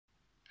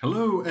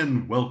Hello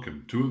and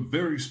welcome to a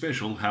very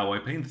special How I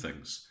Paint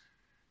Things.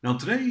 Now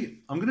today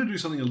I'm going to do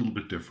something a little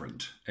bit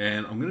different,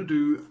 and I'm going to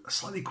do a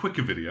slightly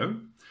quicker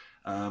video.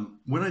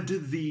 When I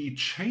did the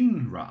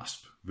chain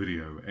rasp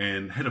video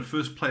and had a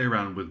first play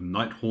around with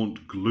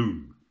Nighthaunt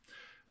Gloom,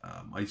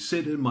 I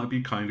said it might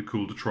be kind of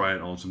cool to try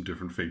it on some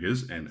different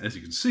figures, and as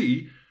you can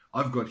see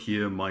I've got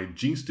here my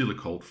Genestealer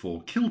Cult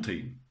for Kill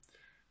Team.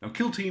 Now,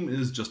 Kill Team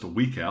is just a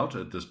week out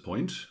at this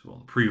point. Well,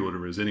 the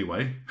pre-order is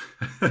anyway.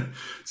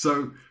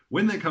 So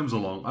when that comes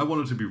along, I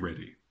wanted to be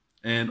ready.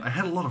 And I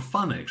had a lot of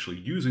fun, actually,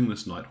 using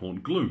this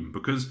Nighthaunt Gloom,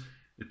 because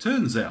it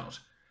turns out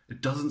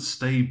it doesn't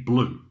stay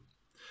blue.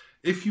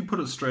 If you put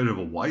it straight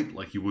over white,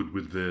 like you would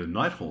with the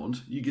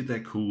Nighthaunt, you get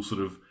that cool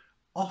sort of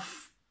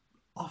off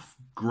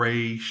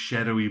grey,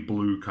 shadowy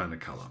blue kind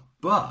of colour.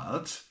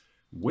 But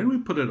when we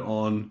put it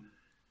on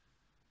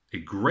a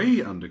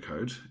grey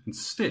undercoat,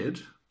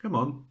 instead, come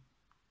on,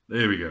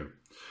 there we go.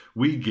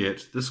 We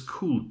get this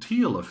cool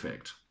teal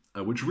effect,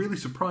 which really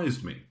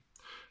surprised me.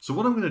 So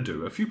what I'm going to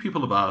do, a few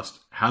people have asked,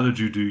 how did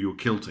you do your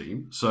kill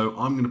team? So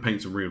I'm going to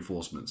paint some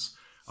reinforcements.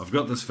 I've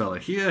got this fella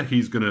here.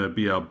 He's going to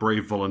be our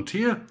brave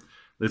volunteer.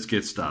 Let's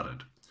get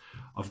started.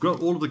 I've got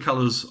all of the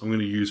colours I'm going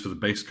to use for the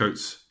base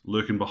coats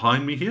lurking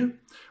behind me here.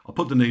 I'll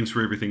put the names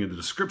for everything in the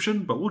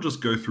description, but we'll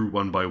just go through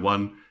one by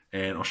one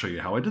and I'll show you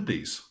how I did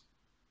these.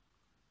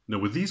 Now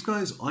with these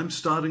guys, I'm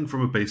starting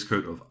from a base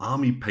coat of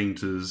Army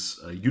Painter's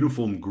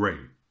Uniform Grey.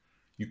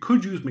 You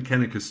could use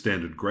Mechanicus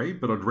Standard Grey,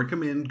 but I'd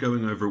recommend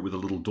going over it with a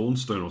little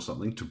Dawnstone or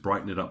something to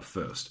brighten it up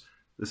first.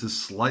 This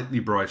is slightly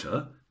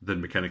brighter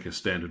than Mechanicus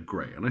Standard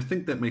Grey, and I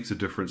think that makes a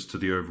difference to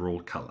the overall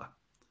colour.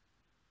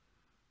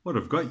 What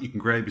I've got, you can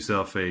grab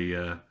yourself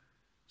a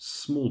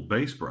small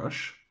base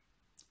brush,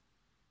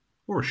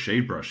 or a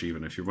shade brush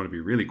even if you want to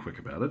be really quick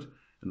about it,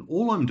 and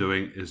all I'm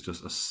doing is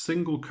just a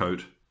single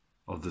coat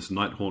of this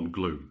Nighthaunt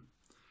Gloom.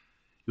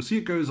 You'll see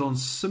it goes on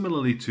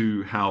similarly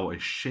to how a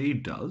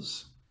shade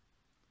does,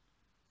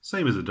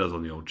 same as it does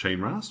on the old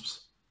chain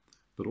rasps,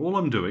 but all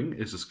I'm doing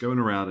is just going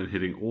around and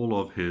hitting all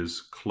of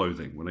his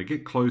clothing. When I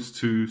get close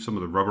to some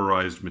of the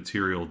rubberized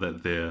material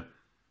that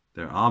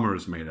their armor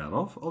is made out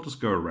of, I'll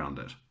just go around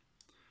it.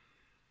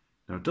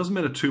 Now it doesn't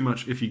matter too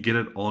much if you get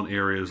it on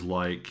areas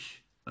like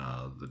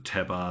the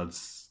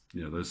tabards,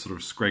 those sort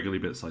of scraggly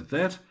bits like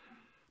that.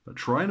 But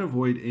try and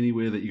avoid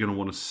anywhere that you're going to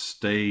want to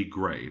stay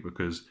grey,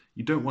 because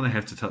you don't want to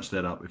have to touch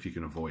that up if you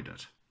can avoid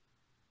it.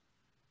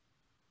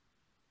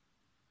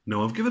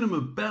 Now I've given him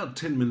about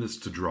 10 minutes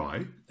to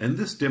dry, and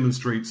this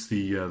demonstrates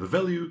the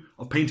value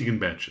of painting in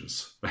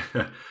batches.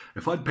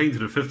 If I'd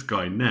painted a fifth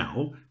guy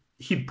now,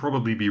 he'd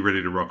probably be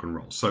ready to rock and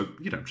roll. So,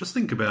 just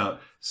think about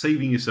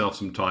saving yourself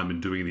some time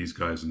and doing these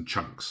guys in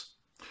chunks.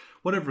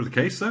 Whatever the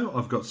case though,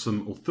 I've got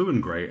some Ulthuan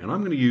Grey, and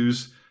I'm going to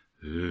use...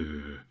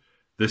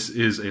 This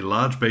is a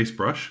large base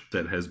brush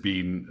that has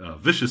been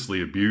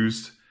viciously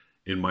abused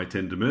in my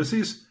Tender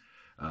Mercies.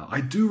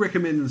 I do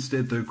recommend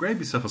instead, though, grab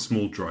yourself a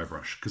small dry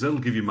brush, because that'll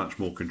give you much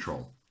more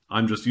control.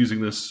 I'm just using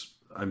this,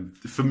 I'm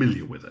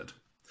familiar with it.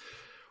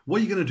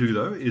 What you're going to do,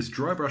 though, is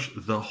dry brush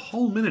the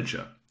whole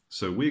miniature.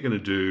 So we're going to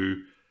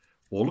do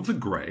all of the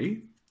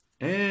grey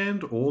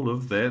and all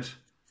of that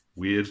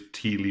weird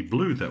tealy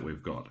blue that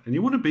we've got. And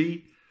you want to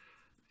be,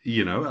 a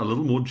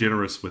little more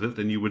generous with it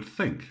than you would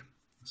think.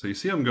 So you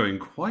see I'm going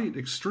quite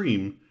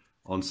extreme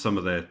on some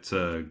of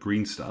that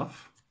green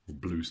stuff, or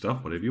blue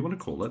stuff, whatever you want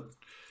to call it.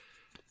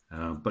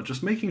 But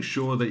just making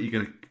sure that you're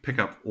going to pick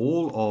up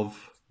all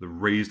of the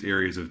raised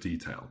areas of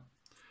detail.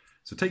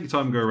 So take your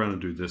time, go around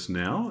and do this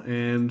now,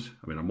 and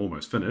I'm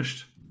almost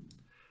finished.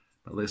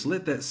 But let's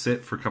let that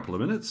set for a couple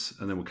of minutes,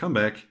 and then we'll come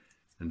back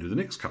and do the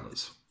next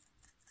colours.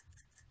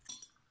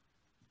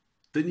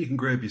 Then you can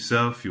grab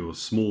yourself your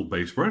small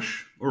base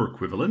brush, or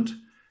equivalent,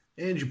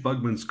 and your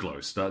Bugman's Glow.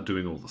 Start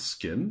doing all the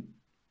skin.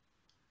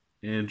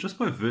 And just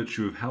by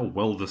virtue of how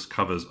well this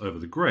covers over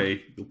the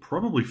grey, you'll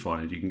probably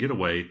find you can get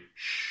away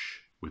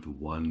with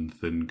one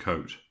thin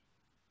coat.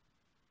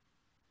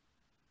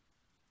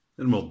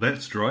 And while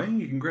that's drying,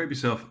 you can grab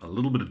yourself a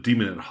little bit of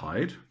Demonite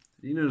Hide.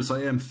 You notice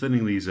I am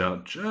thinning these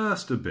out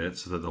just a bit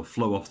so that they'll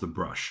flow off the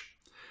brush.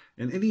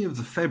 And any of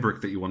the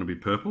fabric that you want to be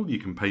purple, you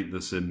can paint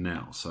this in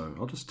now. So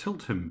I'll just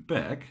tilt him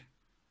back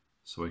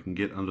so I can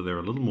get under there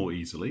a little more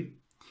easily.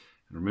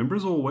 And remember,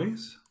 as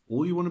always,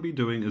 all you want to be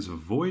doing is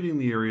avoiding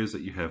the areas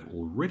that you have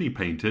already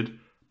painted,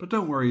 but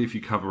don't worry if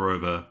you cover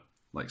over,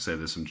 like say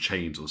there's some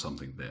chains or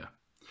something there.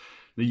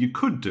 Now you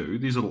could do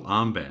these little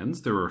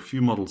armbands. There are a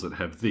few models that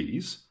have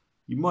these.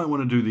 You might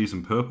want to do these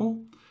in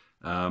purple.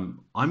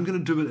 I'm going to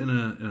do it in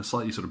a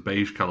slightly sort of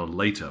beige colour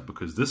later,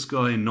 because this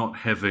guy not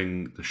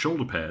having the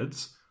shoulder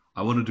pads,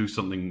 I want to do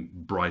something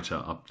brighter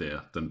up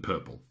there than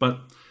purple. But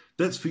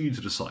that's for you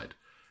to decide.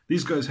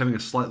 These guys having a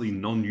slightly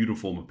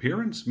non-uniform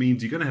appearance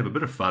means you're going to have a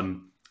bit of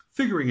fun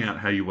figuring out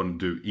how you want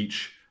to do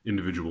each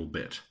individual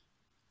bit.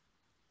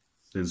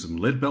 Then some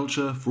lead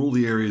belcher for all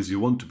the areas you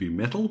want to be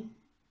metal.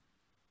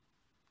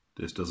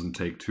 This doesn't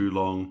take too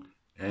long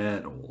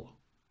at all.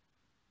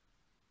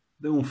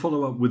 Then we'll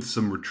follow up with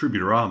some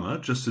Retributor armor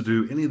just to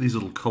do any of these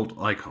little cult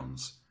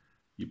icons.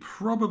 You're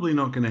probably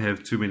not going to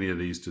have too many of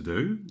these to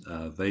do.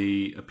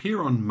 They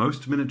appear on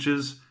most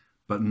miniatures,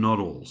 but not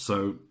all.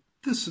 So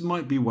this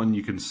might be one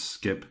you can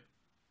skip,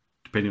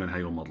 depending on how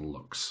your model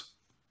looks.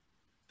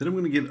 Then I'm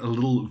going to get a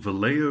little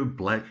Vallejo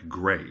Black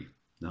Grey.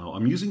 Now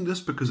I'm using this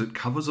because it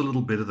covers a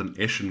little better than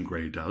Eshin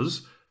Grey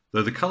does.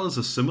 Though the colours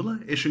are similar,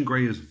 Eshin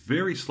Grey is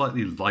very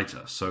slightly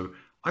lighter, so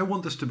I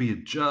want this to be a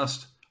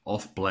just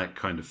off black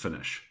kind of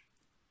finish.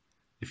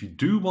 If you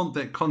do want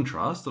that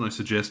contrast, then I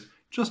suggest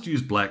just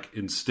use black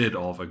instead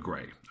of a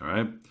grey,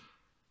 alright?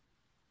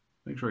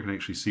 Make sure I can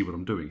actually see what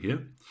I'm doing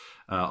here.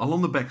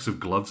 Along the backs of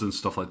gloves and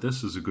stuff like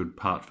this is a good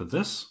part for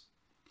this,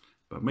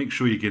 but make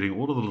sure you're getting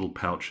all of the little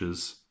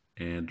pouches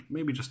and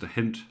maybe just a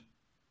hint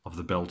of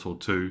the belt or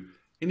two,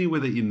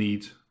 anywhere that you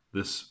need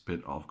this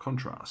bit of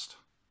contrast.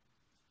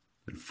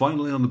 And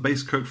finally on the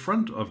base coat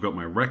front, I've got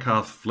my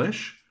Rakarth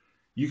flesh.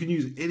 You can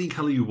use any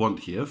colour you want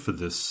here for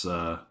this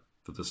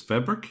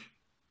fabric.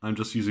 I'm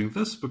just using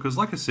this because,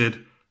 like I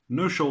said,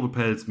 no shoulder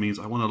pads means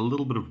I want a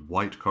little bit of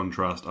white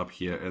contrast up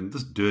here, and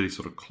this dirty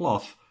sort of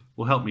cloth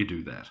will help me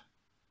do that.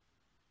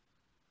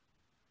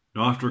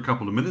 Now after a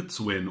couple of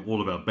minutes, when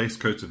all of our base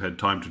coats have had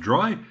time to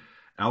dry,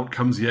 out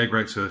comes the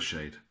Agrax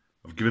Earthshade.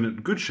 I've given it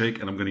a good shake,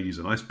 and I'm going to use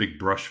a nice big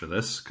brush for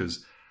this,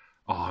 because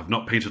I've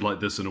not painted like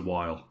this in a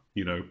while.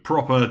 You know,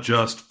 proper,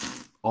 just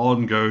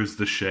on goes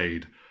the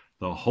shade.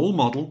 The whole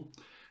model.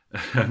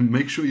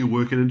 Make sure you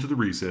work it into the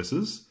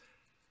recesses.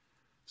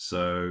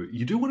 So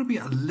you do want to be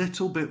a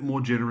little bit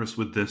more generous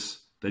with this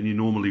than you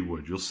normally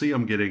would. You'll see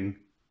I'm getting,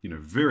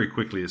 very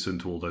quickly it's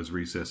into all those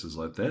recesses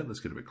like that. Let's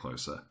get a bit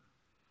closer.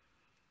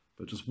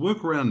 But just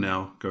work around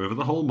now, go over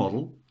the whole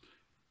model,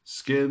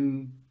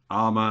 skin,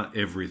 armor,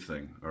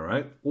 everything, all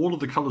right? All of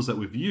the colors that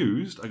we've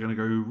used are going to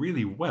go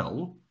really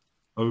well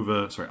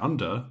under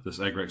this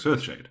Agrax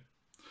Earthshade.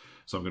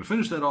 So I'm going to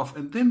finish that off,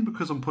 and then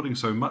because I'm putting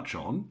so much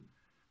on,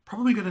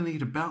 probably going to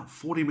need about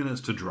 40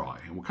 minutes to dry,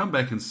 and we'll come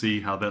back and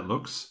see how that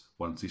looks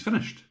once he's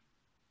finished.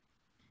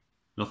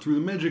 Now through the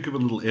magic of a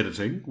little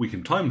editing, we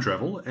can time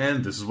travel,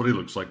 and this is what he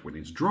looks like when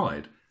he's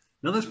dried.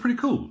 Now that's pretty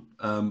cool.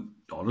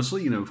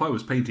 Honestly, if I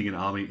was painting an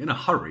army in a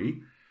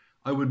hurry,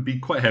 I would be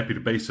quite happy to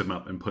base him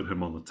up and put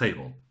him on the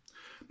table.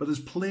 But there's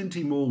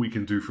plenty more we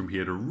can do from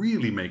here to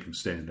really make him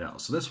stand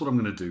out. So that's what I'm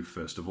going to do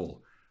first of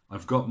all.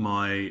 I've got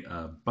my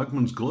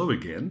Bugman's Glow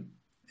again,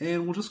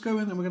 and we'll just go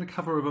in and we're going to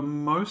cover over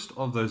most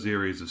of those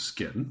areas of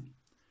skin.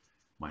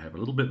 Might have a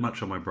little bit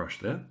much on my brush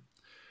there.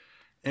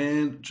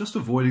 And just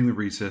avoiding the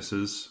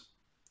recesses,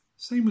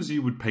 same as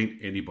you would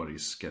paint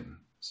anybody's skin.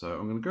 So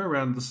I'm going to go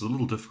around, this is a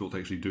little difficult to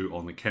actually do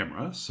on the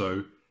camera,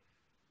 so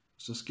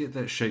let's just get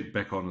that shape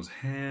back on his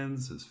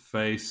hands, his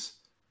face,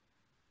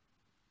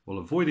 while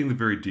avoiding the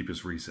very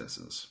deepest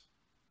recesses.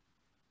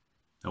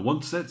 Now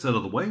once that's out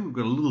of the way, we've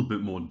got a little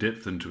bit more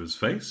depth into his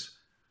face.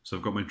 So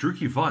I've got my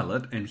Druchii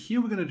Violet, and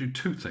here we're going to do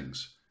two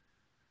things.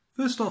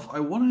 First off, I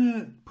want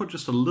to put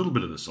just a little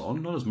bit of this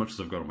on, not as much as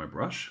I've got on my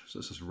brush, so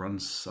let's just run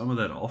some of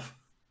that off.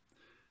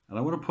 And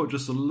I want to put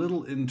just a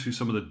little into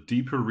some of the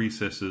deeper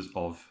recesses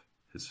of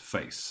his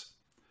face.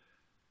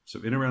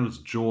 So in around his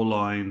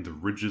jawline, the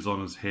ridges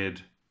on his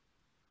head,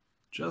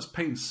 just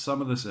paint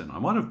some of this in. I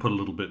might have put a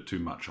little bit too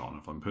much on,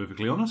 if I'm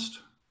perfectly honest,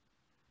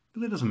 but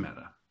that doesn't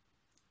matter.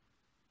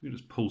 You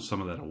just pull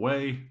some of that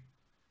away.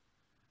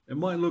 It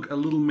might look a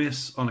little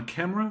mess on a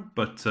camera,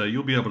 but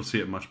you'll be able to see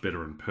it much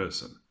better in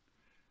person.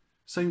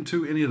 Same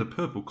to any of the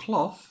purple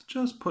cloth,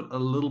 just put a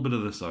little bit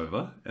of this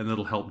over, and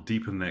that'll help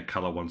deepen that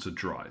colour once it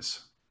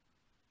dries.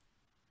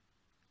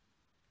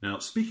 Now,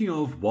 speaking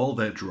of while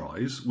that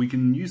dries, we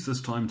can use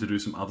this time to do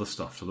some other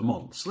stuff to the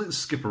model, so let's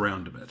skip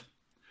around a bit.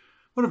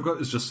 What I've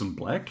got is just some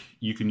black.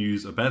 You can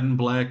use Abaddon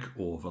black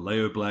or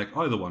Vallejo black,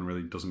 either one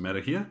really doesn't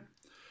matter here.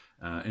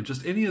 And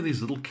just any of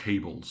these little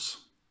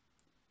cables,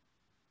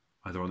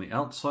 either on the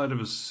outside of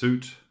his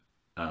suit.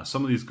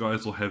 Some of these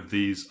guys will have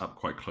these up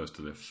quite close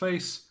to their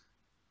face.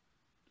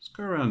 Just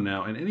go around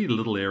now, and any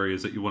little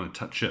areas that you want to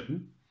touch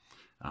in.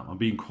 I'm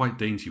being quite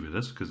dainty with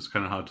this because it's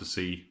kind of hard to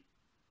see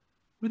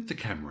with the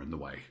camera in the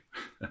way.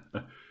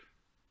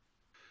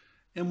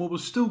 And while we've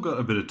still got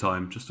a bit of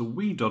time, just a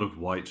wee dot of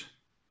white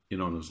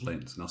in on his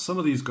lens. Now some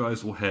of these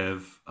guys will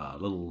have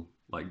little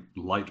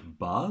light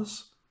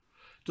bars.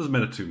 Doesn't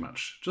matter too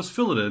much. Just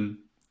fill it in.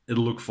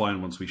 It'll look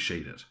fine once we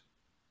shade it.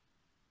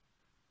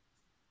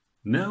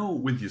 Now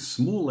with your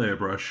small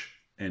airbrush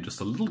and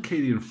just a little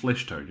Cadian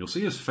flesh tone, you'll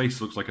see his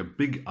face looks like a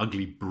big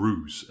ugly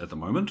bruise at the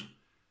moment.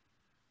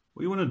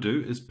 What you want to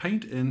do is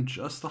paint in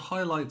just the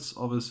highlights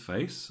of his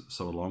face,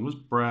 so along his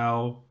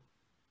brow,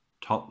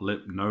 top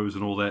lip, nose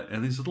and all that,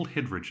 and these little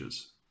head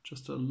ridges.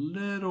 Just a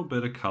little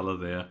bit of colour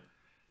there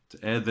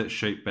to add that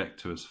shape back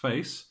to his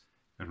face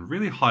and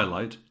really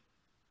highlight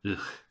the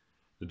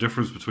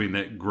difference between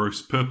that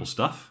gross purple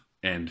stuff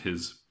and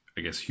his,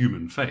 I guess,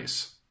 human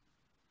face.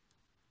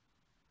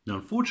 Now,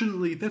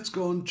 unfortunately, that's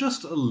gone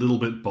just a little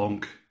bit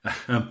bonk.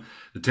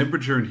 The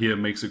temperature in here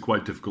makes it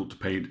quite difficult to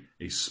paint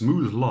a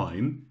smooth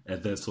line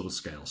at that sort of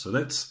scale. So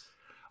that's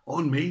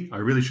on me. I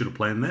really should have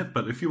planned that.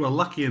 But if you are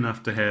lucky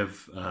enough to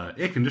have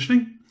air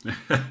conditioning,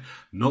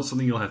 not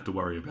something you'll have to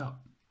worry about.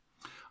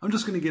 I'm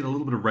just going to get a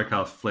little bit of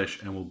Rakarth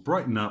flesh and we'll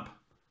brighten up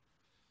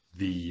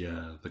the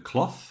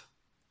cloth,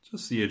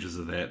 just the edges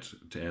of that,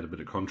 to add a bit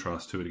of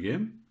contrast to it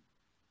again.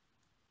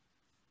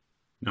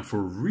 Now for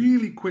a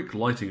really quick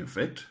lighting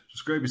effect,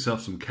 just grab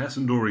yourself some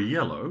Cassandora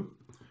yellow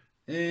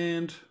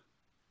and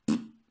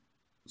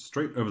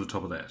straight over the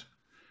top of that.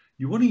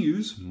 You want to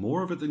use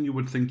more of it than you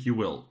would think you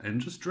will, and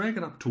just drag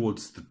it up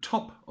towards the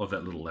top of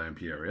that little lamp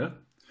area,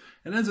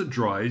 and as it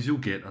dries you'll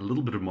get a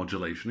little bit of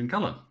modulation in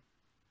colour.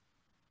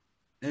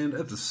 And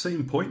at the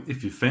same point,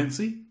 if you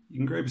fancy, you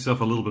can grab yourself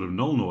a little bit of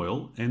Nuln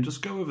Oil and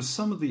just go over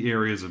some of the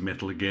areas of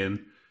metal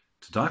again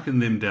to darken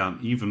them down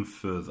even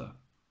further.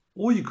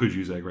 Or you could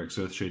use Agrax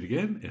Earthshade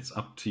again, it's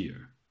up to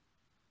you.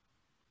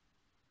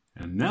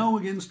 And now,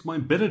 against my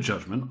better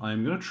judgment, I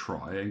am going to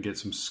try and get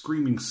some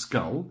Screaming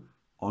Skull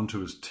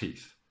onto his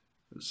teeth.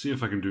 Let's see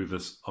if I can do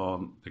this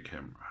on the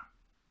camera.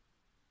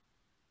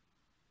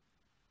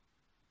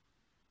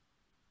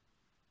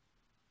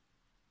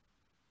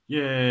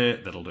 Yeah,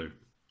 that'll do.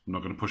 I'm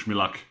not going to push my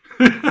luck.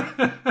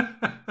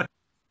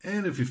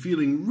 And if you're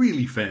feeling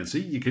really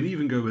fancy, you can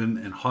even go in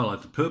and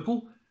highlight the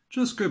purple.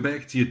 Just go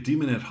back to your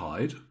Demonette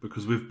hide,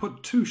 because we've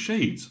put 2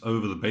 shades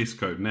over the base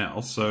coat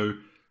now, so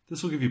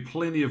this will give you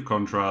plenty of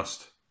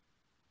contrast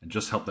and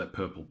just help that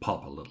purple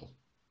pop a little.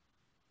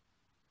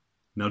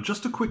 Now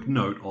just a quick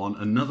note on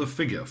another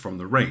figure from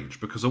the range,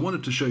 because I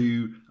wanted to show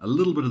you a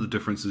little bit of the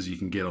differences you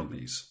can get on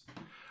these.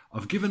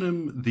 I've given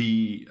him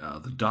the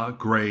dark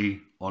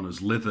grey on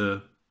his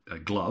leather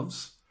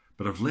gloves,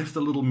 but I've left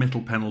the little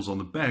metal panels on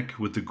the back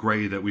with the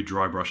grey that we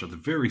dry brush at the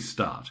very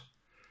start.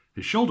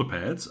 His shoulder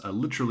pads are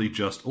literally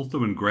just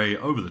Ulthuan grey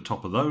over the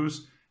top of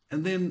those,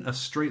 and then a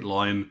straight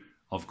line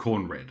of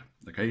corn red.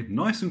 Okay,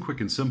 nice and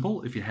quick and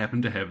simple if you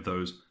happen to have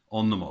those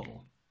on the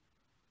model.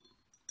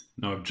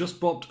 Now I've just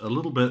bopped a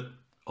little bit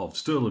of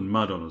Sterling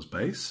Mud on his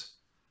base,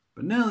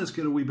 but now let's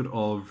get a wee bit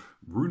of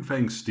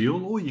Runefang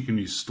Steel, or you can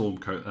use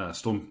Stormhost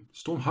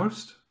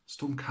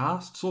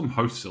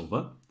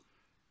Silver.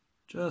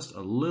 Just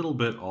a little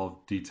bit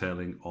of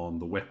detailing on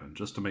the weapon,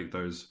 just to make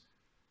those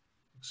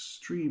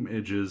extreme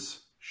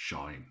edges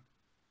shine.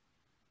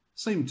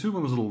 Same too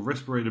on this little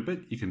respirator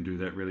bit, you can do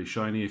that really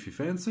shiny if you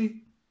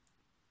fancy.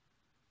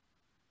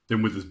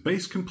 Then with his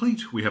base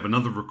complete, we have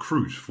another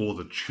recruit for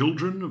the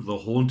Children of the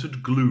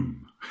Haunted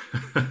Gloom.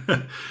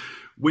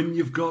 When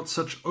you've got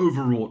such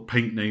overwrought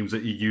paint names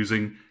that you're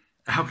using,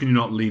 how can you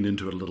not lean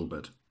into it a little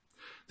bit?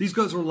 These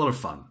guys are a lot of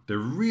fun. They're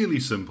really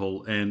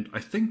simple, and I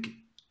think,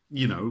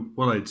 you know,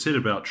 what I'd said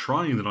about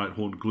trying the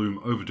Nighthaunt Gloom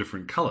over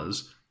different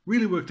colours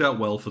really worked out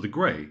well for the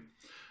grey.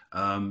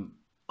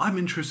 I'm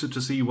interested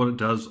to see what it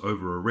does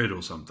over a red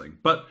or something.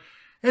 But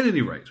at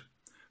any rate,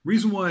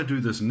 reason why I do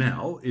this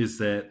now is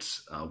that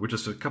we're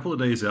just a couple of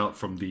days out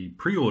from the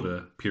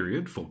pre-order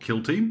period for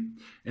Kill Team,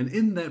 and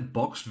in that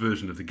boxed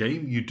version of the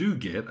game you do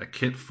get a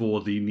kit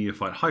for the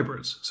Neophyte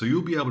Hybrids, so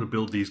you'll be able to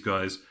build these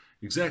guys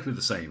exactly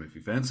the same if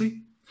you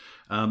fancy.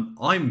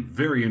 I'm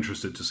very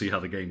interested to see how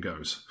the game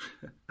goes.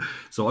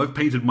 So I've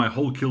painted my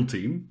whole Kill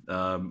Team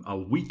a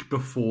week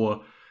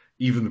before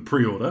even the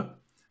pre-order.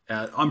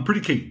 I'm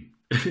pretty keen,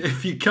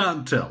 if you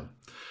can't tell.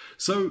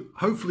 So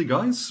hopefully,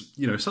 guys,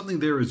 you know, something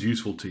there is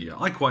useful to you.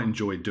 I quite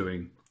enjoy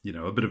doing, you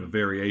know, a bit of a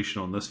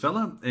variation on this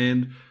fella.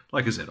 And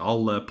like I said,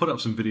 I'll put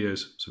up some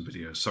pictures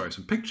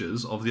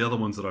of the other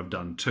ones that I've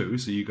done too,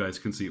 so you guys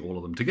can see all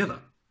of them together.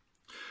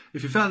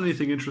 If you found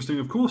anything interesting,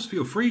 of course,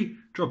 feel free,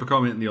 drop a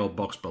comment in the old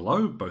box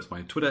below. Both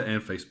my Twitter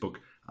and Facebook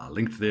are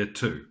linked there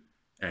too.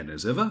 And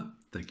as ever,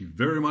 thank you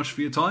very much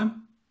for your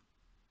time.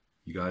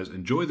 You guys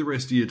enjoy the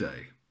rest of your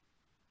day.